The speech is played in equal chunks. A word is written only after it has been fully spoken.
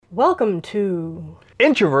Welcome to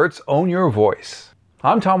Introverts Own Your Voice.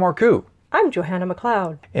 I'm Tom Marcoux, I'm Johanna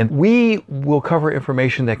McLeod. and we will cover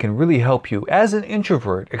information that can really help you as an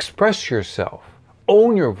introvert express yourself,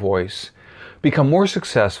 own your voice, become more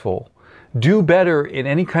successful, do better in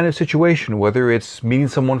any kind of situation, whether it's meeting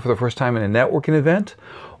someone for the first time in a networking event,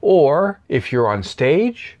 or if you're on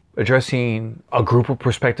stage addressing a group of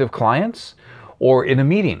prospective clients, or in a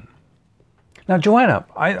meeting. Now, Johanna,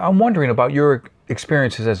 I'm wondering about your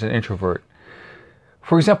experiences as an introvert.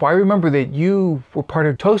 For example, I remember that you were part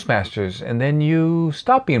of Toastmasters and then you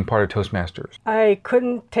stopped being part of Toastmasters. I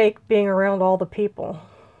couldn't take being around all the people.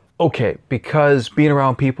 Okay, because being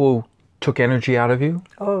around people took energy out of you?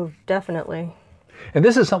 Oh, definitely. And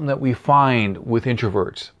this is something that we find with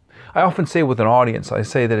introverts. I often say with an audience, I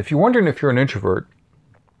say that if you're wondering if you're an introvert,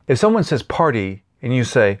 if someone says party and you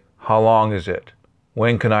say, how long is it?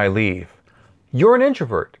 When can I leave? You're an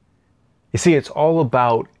introvert. You see, it's all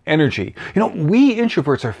about energy. We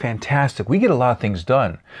introverts are fantastic. We get a lot of things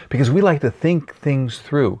done because we like to think things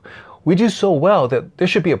through. We do so well that there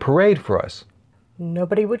should be a parade for us.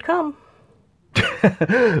 Nobody would come.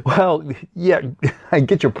 Well, yeah, I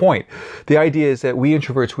get your point. The idea is that we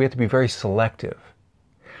introverts, we have to be very selective.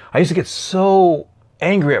 I used to get so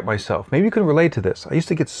angry at myself. Maybe you can relate to this. I used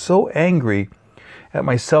to get so angry at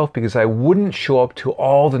myself because I wouldn't show up to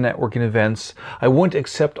all the networking events. I wouldn't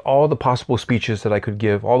accept all the possible speeches that I could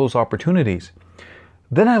give, all those opportunities.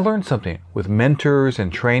 Then I learned something with mentors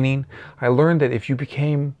and training. I learned that if you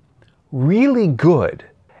became really good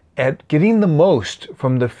at getting the most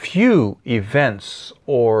from the few events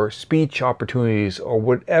or speech opportunities or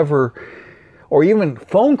whatever, or even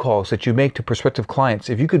phone calls that you make to prospective clients,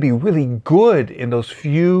 if you could be really good in those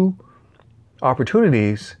few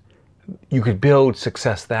opportunities, you could build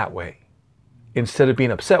success that way instead of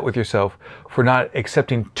being upset with yourself for not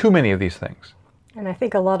accepting too many of these things. And I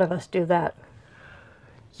think a lot of us do that.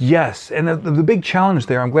 Yes, and the big challenge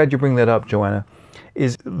there, I'm glad you bring that up, Johanna,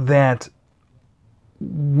 is that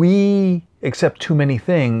we accept too many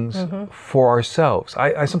things for ourselves.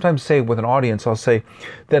 I sometimes say with an audience, I'll say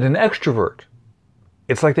that an extrovert,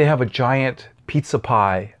 it's like they have a giant pizza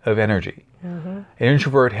pie of energy. An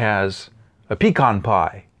introvert has a pecan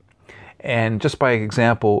pie. And just by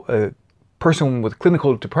example, a person with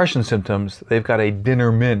clinical depression symptoms, they've got a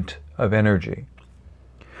dinner mint of energy.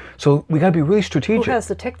 So we got to be really strategic. Who has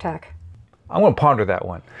the Tic Tac? I'm going to ponder that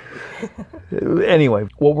one. Anyway,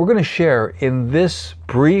 what we're going to share in this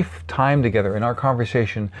brief time together in our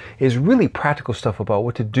conversation is really practical stuff about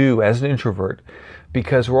what to do as an introvert,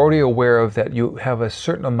 because we're already aware of that you have a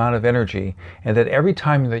certain amount of energy and that every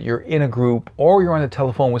time that you're in a group or you're on the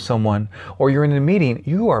telephone with someone or you're in a meeting,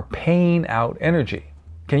 you are paying out energy.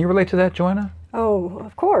 Can you relate to that, Johanna? Oh,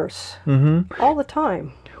 of course. All the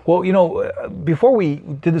time. Well, before we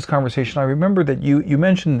did this conversation, I remember that you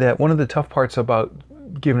mentioned that one of the tough parts about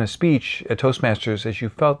giving a speech at Toastmasters is you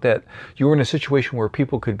felt that you were in a situation where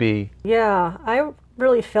people could be... Yeah, I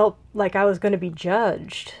really felt like I was going to be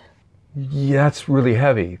judged. Yeah, that's really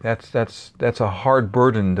heavy. That's a hard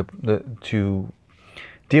burden to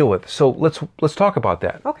deal with. So let's talk about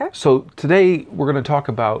that. Okay. So today we're going to talk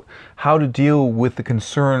about how to deal with the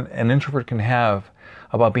concern an introvert can have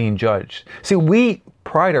about being judged. See, we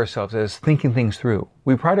pride ourselves as thinking things through.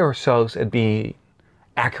 We pride ourselves at being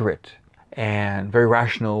accurate and very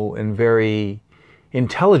rational and very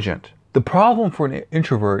intelligent. The problem for an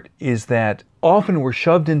introvert is that often we're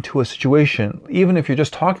shoved into a situation, even if you're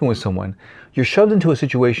just talking with someone, you're shoved into a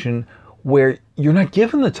situation where you're not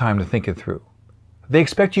given the time to think it through. They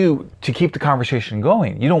expect you to keep the conversation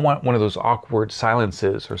going. You don't want one of those awkward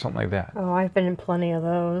silences or something like that. Oh, I've been in plenty of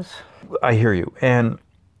those. I hear you. And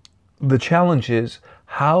the challenge is,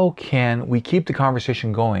 how can we keep the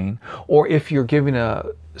conversation going? Or if you're giving a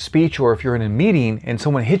speech or if you're in a meeting and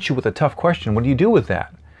someone hits you with a tough question, what do you do with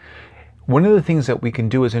that? One of the things that we can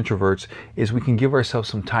do as introverts is we can give ourselves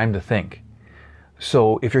some time to think.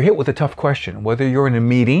 So if you're hit with a tough question, whether you're in a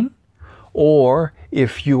meeting or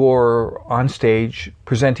if you're on stage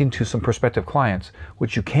presenting to some prospective clients,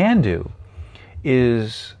 what you can do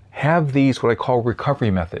is have these, what I call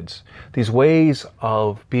recovery methods, these ways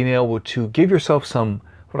of being able to give yourself some,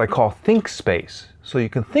 what I call think space, so you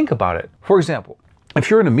can think about it. For example, if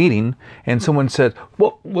you're in a meeting and someone said,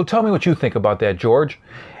 well, tell me what you think about that, George.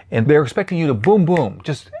 And they're expecting you to boom, boom,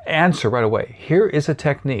 just answer right away. Here is a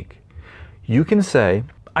technique. You can say,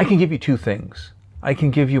 I can give you two things. I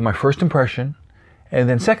can give you my first impression, and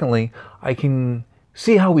then secondly, I can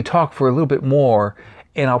see how we talk for a little bit more,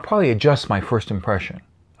 and I'll probably adjust my first impression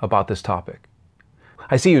about this topic.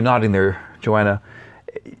 I see you nodding there, Johanna.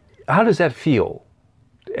 How does that feel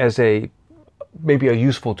as a maybe a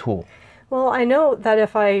useful tool? Well, I know that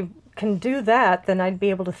if I can do that, then I'd be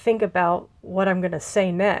able to think about what I'm going to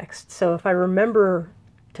say next. So if I remember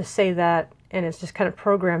to say that and it's just kind of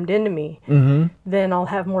programmed into me, then I'll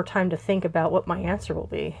have more time to think about what my answer will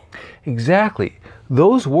be. Exactly.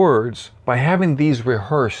 Those words, by having these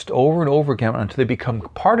rehearsed over and over again until they become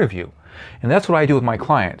part of you, and that's what I do with my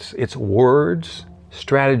clients. It's words,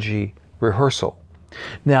 strategy, rehearsal.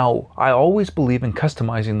 Now, I always believe in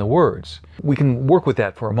customizing the words. We can work with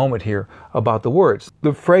that for a moment here about the words.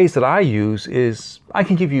 The phrase that I use is, I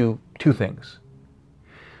can give you two things.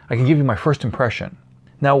 I can give you my first impression.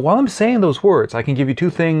 Now, while I'm saying those words, I can give you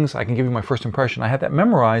two things, I can give you my first impression, I have that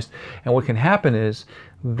memorized, and what can happen is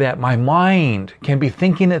that my mind can be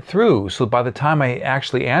thinking it through. So by the time I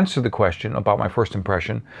actually answer the question about my first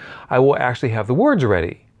impression, I will actually have the words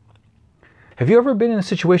ready. Have you ever been in a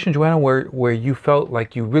situation, Joanna, where you felt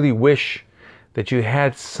like you really wish that you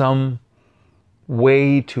had some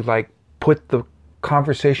way to like put the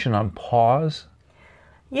conversation on pause?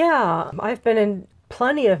 Yeah, I've been in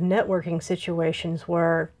plenty of networking situations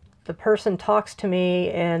where the person talks to me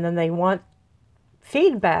and then they want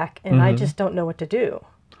feedback and I just don't know what to do.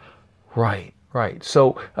 Right, right.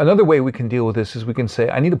 So another way we can deal with this is we can say,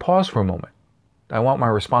 I need to pause for a moment. I want my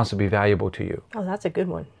response to be valuable to you. Oh, that's a good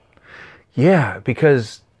one. Yeah,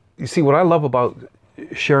 because you see, what I love about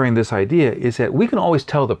sharing this idea is that we can always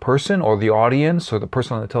tell the person or the audience or the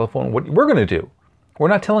person on the telephone what we're going to do. We're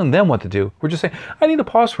not telling them what to do. We're just saying, I need to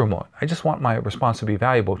pause for a moment. I just want my response to be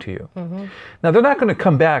valuable to you. Now, they're not going to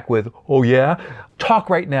come back with, oh yeah, talk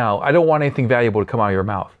right now. I don't want anything valuable to come out of your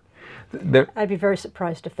mouth. I'd be very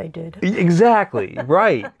surprised if they did. Exactly,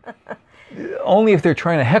 right. Only if they're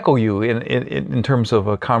trying to heckle you in terms of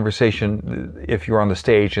a conversation, if you're on the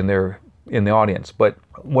stage and they're in the audience. But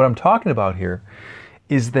what I'm talking about here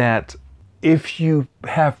is that if you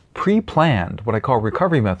have pre-planned what I call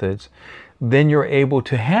recovery methods, then you're able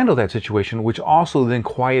to handle that situation, which also then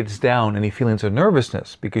quiets down any feelings of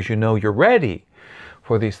nervousness because you know you're ready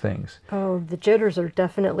for these things. Oh, the jitters are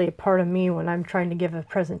definitely a part of me when I'm trying to give a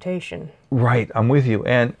presentation. Right, I'm with you.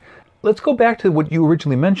 And let's go back to what you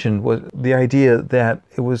originally mentioned, was the idea that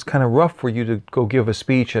it was kind of rough for you to go give a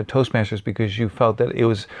speech at Toastmasters because you felt that it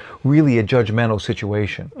was really a judgmental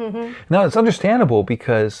situation. Now, it's understandable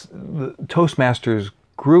because the Toastmasters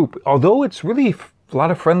group, although it's really a lot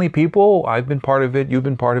of friendly people, I've been part of it, you've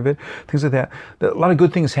been part of it, things like that, a lot of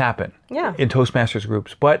good things happen in Toastmasters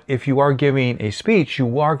groups. But if you are giving a speech,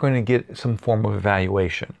 you are going to get some form of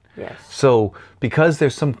evaluation. Yes. So because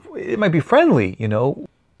there's it might be friendly, you know.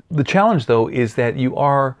 The challenge, though, is that you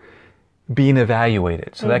are being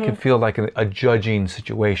evaluated. So that can feel like a judging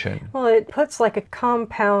situation. Well, it puts like a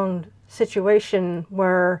compound situation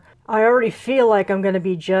where I already feel like I'm going to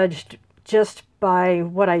be judged just by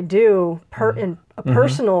what I do in a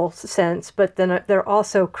personal sense, but then they're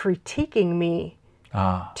also critiquing me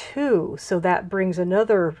too. So that brings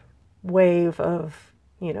another wave of,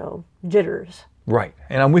 jitters. Right.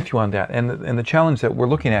 And I'm with you on that. And the challenge that we're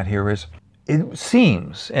looking at here is, it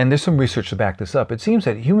seems, and there's some research to back this up, it seems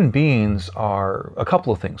that human beings are a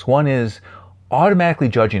couple of things. One is automatically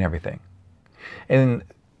judging everything. And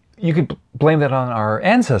you could blame that on our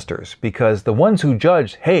ancestors, because the ones who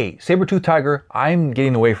judged, hey, saber-toothed tiger, I'm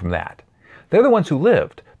getting away from that. They're the ones who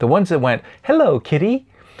lived. The ones that went, hello, kitty.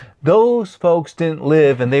 Those folks didn't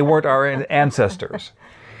live and they weren't our ancestors.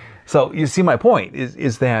 So you see my point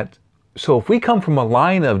is that, so if we come from a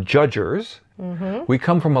line of judgers, we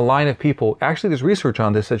come from a line of people, actually there's research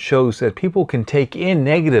on this that shows that people can take in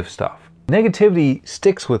negative stuff. Negativity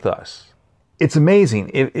sticks with us. It's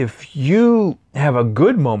amazing. If you have a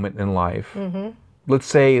good moment in life, let's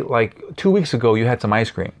say like 2 weeks ago you had some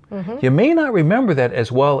ice cream, you may not remember that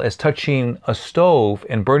as well as touching a stove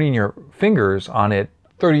and burning your fingers on it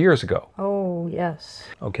 30 years ago. Oh, yes.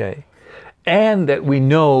 Okay. And that we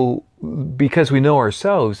know, because we know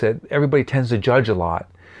ourselves, that everybody tends to judge a lot.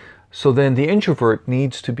 So then the introvert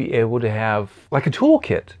needs to be able to have like a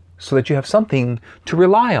toolkit so that you have something to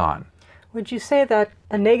rely on. Would you say that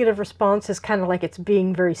a negative response is kind of like it's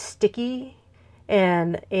being very sticky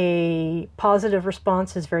and a positive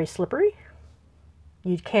response is very slippery?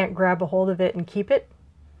 You can't grab a hold of it and keep it?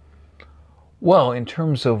 Well, in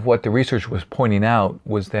terms of what the research was pointing out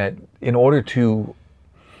was that in order to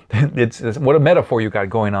it's what a metaphor you got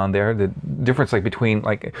going on there. The difference between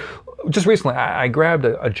just recently I grabbed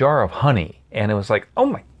a jar of honey and it was like, oh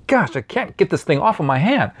my gosh, I can't get this thing off of my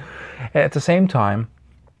hand. At the same time,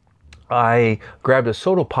 I grabbed a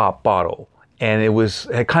soda pop bottle and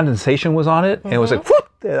condensation was on it and it was like, whoop,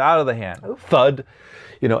 out of the hand. Thud.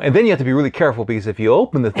 You know, and then you have to be really careful because if you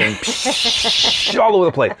open the thing, all over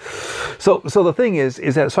the place. So the thing is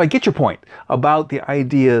that, so I get your point about the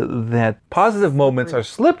idea that positive moments are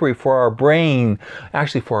slippery for our brain,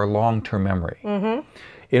 actually for our long-term memory.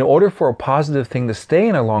 In order for a positive thing to stay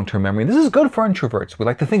in our long-term memory, this is good for introverts. We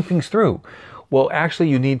like to think things through. Well, actually,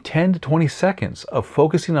 you need 10 to 20 seconds of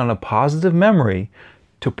focusing on a positive memory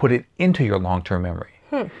to put it into your long-term memory.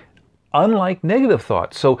 Unlike negative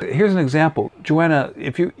thoughts. So here's an example. Joanna,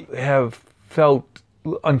 if you have felt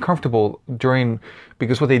uncomfortable during,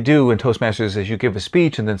 because what they do in Toastmasters is you give a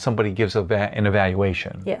speech and then somebody gives an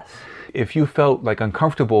evaluation. Yes. If you felt like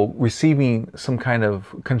uncomfortable receiving some kind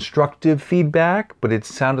of constructive feedback, but it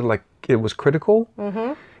sounded like it was critical,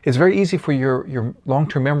 it's very easy for your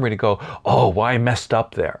long-term memory to go, oh, well, I messed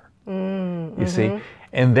up there. You see?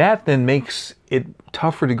 And that then makes it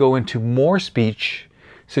tougher to go into more speech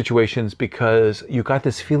situations because you got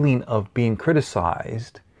this feeling of being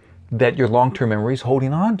criticized that your long-term memory is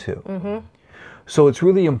holding on to. So it's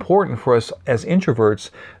really important for us as introverts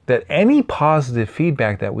that any positive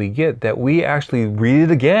feedback that we get, that we actually read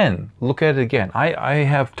it again, look at it again. I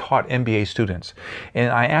have taught MBA students and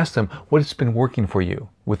I ask them, what's been working for you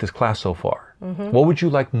with this class so far? What would you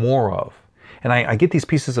like more of? And I get these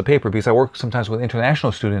pieces of paper because I work sometimes with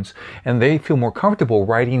international students and they feel more comfortable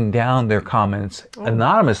writing down their comments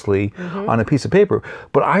anonymously on a piece of paper.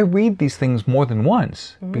 But I read these things more than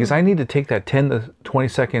once because I need to take that 10 to 20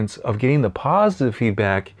 seconds of getting the positive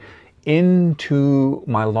feedback into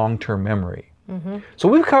my long-term memory. So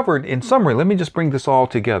we've covered, in summary, let me just bring this all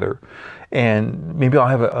together. And maybe I'll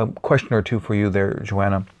have a question or two for you there,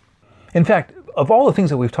 Joanna. In fact, of all the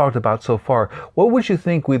things that we've talked about so far, what would you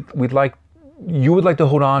think you would like to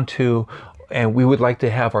hold on to, and we would like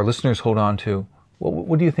to have our listeners hold on to?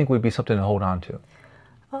 What do you think would be something to hold on to?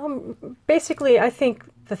 Basically, I think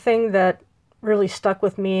the thing that really stuck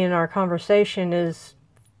with me in our conversation is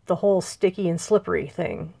the whole sticky and slippery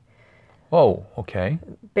thing. Oh, okay.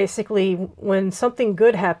 Basically, when something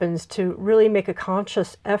good happens, to really make a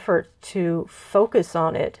conscious effort to focus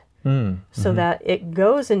on it so that it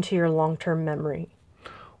goes into your long-term memory.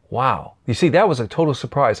 Wow. You see, that was a total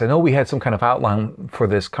surprise. I know we had some kind of outline for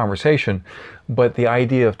this conversation, but the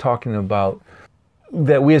idea of talking about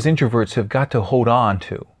that we as introverts have got to hold on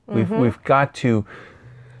to. We've got to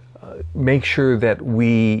make sure that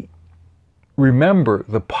we remember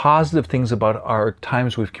the positive things about our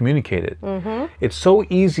times we've communicated. It's so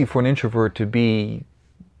easy for an introvert to be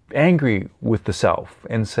angry with the self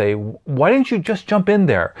and say, why didn't you just jump in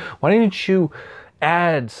there? Why didn't you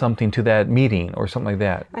add something to that meeting or something like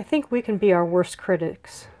that? I think we can be our worst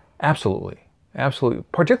critics. Absolutely. Absolutely.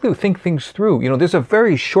 Particularly think things through. You know, there's a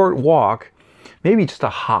very short walk, maybe just a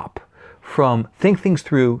hop, from think things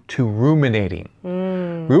through to ruminating.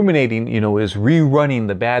 Ruminating, you know, is rerunning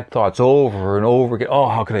the bad thoughts over and over again. Oh,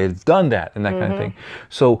 how could I have done that? And that kind of thing.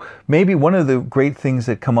 So maybe one of the great things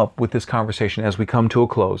that come up with this conversation as we come to a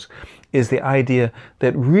close is the idea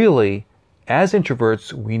that really, as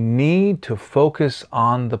introverts, we need to focus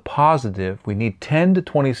on the positive. We need 10 to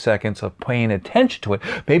 20 seconds of paying attention to it,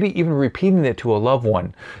 maybe even repeating it to a loved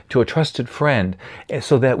one, to a trusted friend,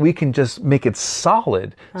 so that we can just make it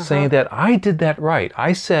solid, saying that I did that right.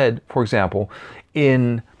 I said, for example,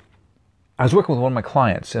 I was working with one of my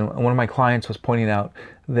clients, and one of my clients was pointing out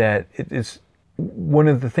that it is one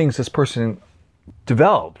of the things this person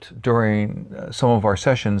developed during some of our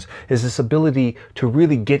sessions is this ability to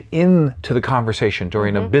really get into the conversation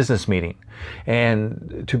during a business meeting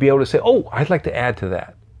and to be able to say, oh, I'd like to add to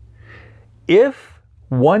that. If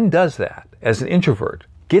one does that as an introvert,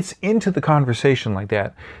 gets into the conversation like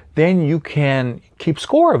that, then you can keep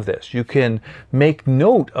score of this. You can make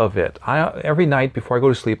note of it. Every night before I go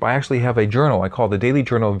to sleep, I actually have a journal I call the Daily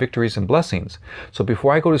Journal of Victories and Blessings. So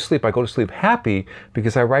before I go to sleep happy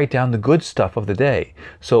because I write down the good stuff of the day.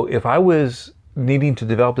 So if I was needing to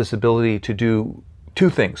develop this ability to do two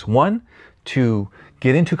things. One, to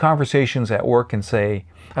get into conversations at work and say,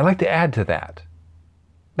 I'd like to add to that.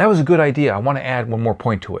 That was a good idea. I want to add one more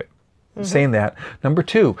point to it. Saying that. Number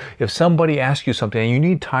two, if somebody asks you something and you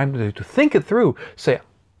need time to think it through, say,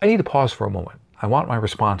 I need to pause for a moment. I want my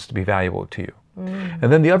response to be valuable to you.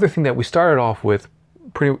 And then the other thing that we started off with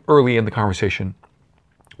pretty early in the conversation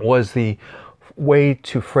was the way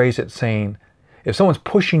to phrase it, saying, if someone's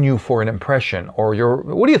pushing you for an impression, or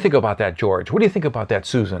what do you think about that, George? What do you think about that,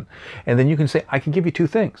 Susan? And then you can say, I can give you two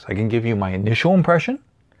things. I can give you my initial impression.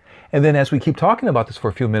 And then as we keep talking about this for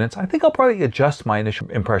a few minutes, I think I'll probably adjust my initial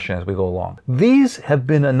impression as we go along. These have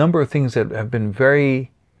been a number of things that have been very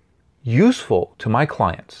useful to my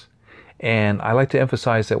clients. And I like to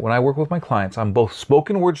emphasize that when I work with my clients, I'm both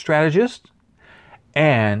spoken word strategist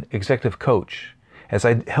and executive coach. As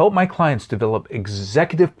I help my clients develop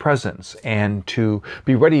executive presence and to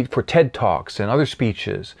be ready for TED Talks and other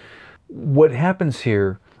speeches, what happens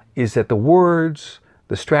here is that the words,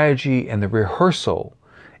 the strategy, and the rehearsal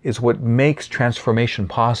is what makes transformation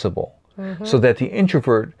possible, so that the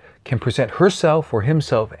introvert can present herself or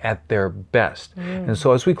himself at their best. And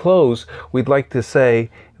so as we close, we'd like to say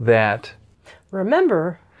that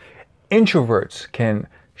remember, introverts can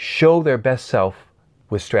show their best self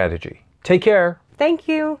with strategy. Take care. thank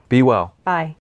you. Be well. Bye.